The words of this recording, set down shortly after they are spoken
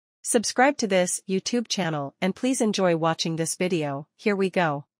Subscribe to this YouTube channel and please enjoy watching this video. Here we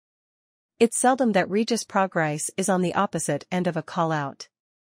go. It's seldom that Regis Prograis is on the opposite end of a call-out.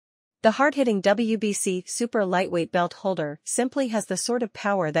 The hard-hitting WBC super lightweight belt holder simply has the sort of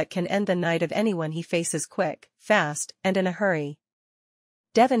power that can end the night of anyone he faces quick, fast, and in a hurry.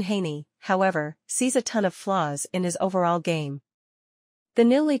 Devin Haney, however, sees a ton of flaws in his overall game. The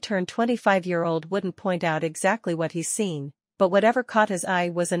newly turned 25-year-old wouldn't point out exactly what he's seen, but whatever caught his eye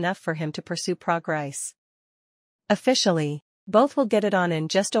was enough for him to pursue Prograis. Officially, both will get it on in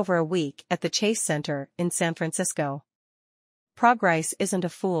just over a week at the Chase Center in San Francisco. Prograis isn't a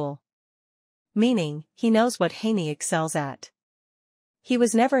fool. Meaning, he knows what Haney excels at. He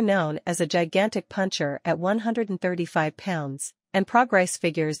was never known as a gigantic puncher at 135 pounds, and Prograis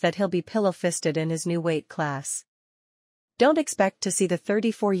figures that he'll be pillow-fisted in his new weight class. Don't expect to see the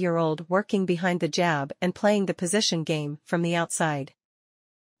 34-year-old working behind the jab and playing the position game from the outside.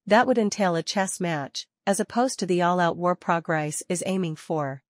 That would entail a chess match, as opposed to the all-out war Prograis is aiming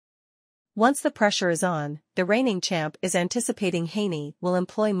for. Once the pressure is on, the reigning champ is anticipating Haney will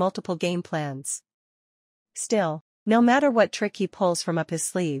employ multiple game plans. Still, no matter what trick he pulls from up his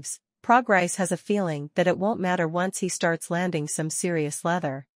sleeves, Prograis has a feeling that it won't matter once he starts landing some serious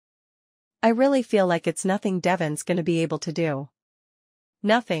leather. I really feel like it's nothing Devin's gonna be able to do.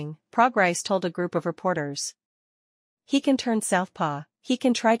 Nothing, Prograis told a group of reporters. He can turn southpaw, he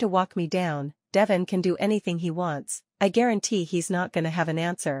can try to walk me down, Devin can do anything he wants, I guarantee he's not gonna have an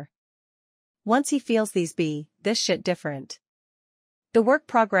answer. Once he feels this shit different. The work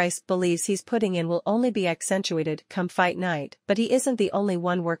Prograis believes he's putting in will only be accentuated come fight night, but he isn't the only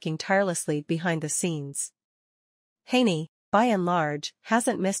one working tirelessly behind the scenes. Haney, by and large,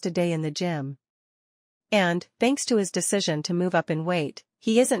 hasn't missed a day in the gym. And, thanks to his decision to move up in weight,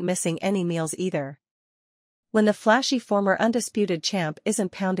 he isn't missing any meals either. When the flashy former undisputed champ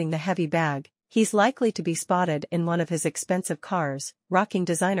isn't pounding the heavy bag, he's likely to be spotted in one of his expensive cars, rocking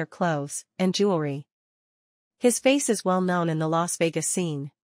designer clothes and jewelry. His face is well known in the Las Vegas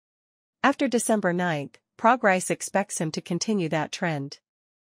scene. After December 9th, Prograis expects him to continue that trend.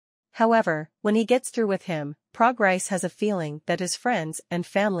 However, when he gets through with him, Prograis has a feeling that his friends and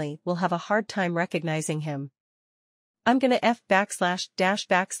family will have a hard time recognizing him. I'm gonna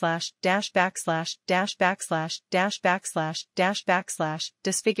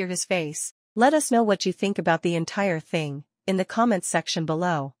disfigure his face. Let us know what you think about the entire thing in the comments section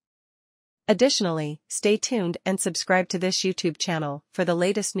below. Additionally, stay tuned and subscribe to this YouTube channel for the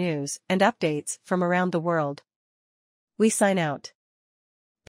latest news and updates from around the world. We sign out.